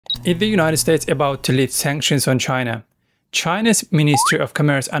Is the United States about to lift sanctions on China? China's Ministry of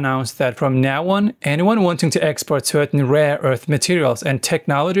Commerce announced that from now on, anyone wanting to export certain rare earth materials and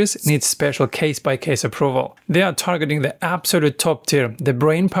technologies needs special case-by-case approval. They are targeting the absolute top tier, the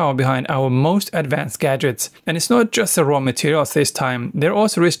brainpower behind our most advanced gadgets. And it's not just the raw materials this time, they're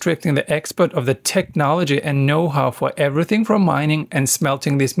also restricting the export of the technology and know-how for everything from mining and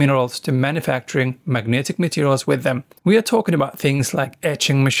smelting these minerals to manufacturing magnetic materials with them. We are talking about things like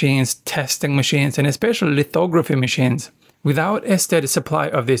etching machines, testing machines, and especially lithography machines. Without a steady supply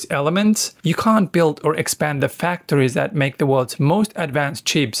of these elements, you can't build or expand the factories that make the world's most advanced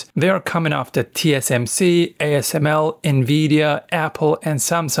chips. They are coming after TSMC, ASML, Nvidia, Apple, and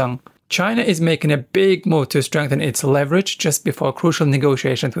Samsung. China is making a big move to strengthen its leverage just before crucial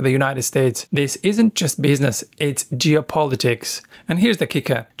negotiations with the United States. This isn't just business, it's geopolitics. And here's the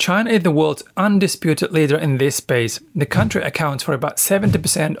kicker. China is the world's undisputed leader in this space. The country accounts for about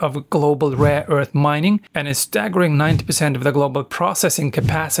 70% of global rare earth mining and a staggering 90% of the global processing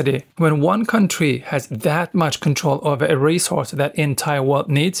capacity. When one country has that much control over a resource that the entire world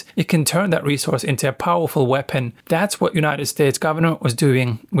needs, it can turn that resource into a powerful weapon. That's what United States government was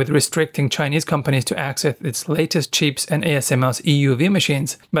doing with restricting Chinese companies to access its latest chips and ASML's EUV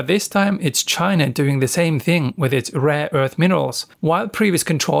machines. But this time it's China doing the same thing with its rare earth minerals. While previous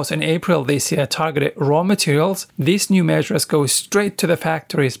controls in April this year targeted raw materials, these new measures go straight to the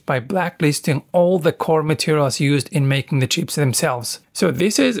factories by blacklisting all the core materials used in making the chips themselves. So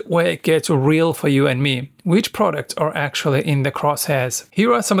this is where it gets real for you and me. Which products are actually in the crosshairs?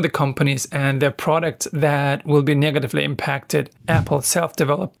 Here are some of the companies and their products that will be negatively impacted. Apple's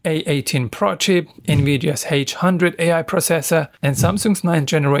self-developed A18 Pro chip, Nvidia's H100 AI processor, and Samsung's 9th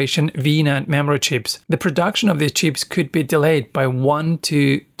generation v-nand memory chips. The production of these chips could be delayed by 1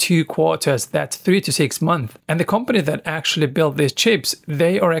 to 2 quarters, that's 3 to 6 months. And the company that actually built these chips,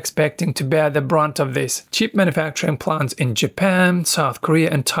 they are expecting to bear the brunt of this. Chip manufacturing plants in Japan, South Korea,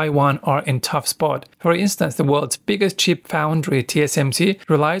 and Taiwan are in tough spot. For instance, the world's biggest chip foundry, TSMC,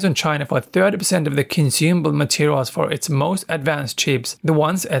 relies on China for 30% of the consumable materials for its most advanced chips, the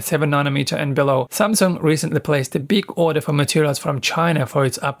ones at 7nm and below. Samsung recently placed a big order for materials from China for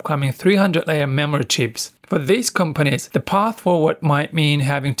its upcoming 300-layer memory chips. For these companies, the path forward might mean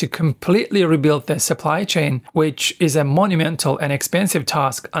having to completely rebuild their supply chain, which is a monumental and expensive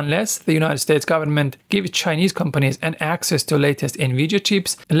task unless the United States government gives Chinese companies an access to latest Nvidia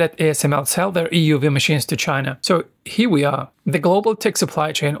chips and let ASML sell their EUV machines to China. So here we are. The global tech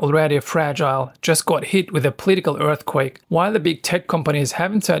supply chain, already fragile, just got hit with a political earthquake. While the big tech companies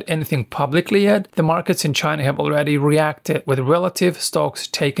haven't said anything publicly yet, the markets in China have already reacted with relative stocks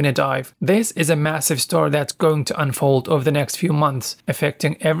taking a dive. This is a massive story that's going to unfold over the next few months,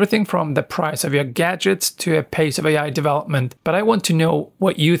 affecting everything from the price of your gadgets to a pace of AI development. But I want to know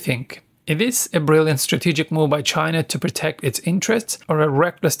what you think. Is this a brilliant strategic move by China to protect its interests, or a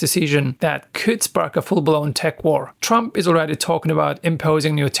reckless decision that could spark a full-blown tech war? Trump is already talking about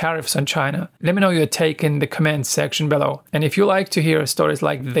imposing new tariffs on China. Let me know your take in the comments section below. And if you like to hear stories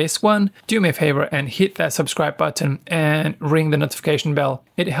like this one, do me a favor and hit that subscribe button and ring the notification bell.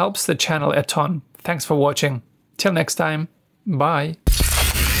 It helps the channel a ton. Thanks for watching. Till next time, bye.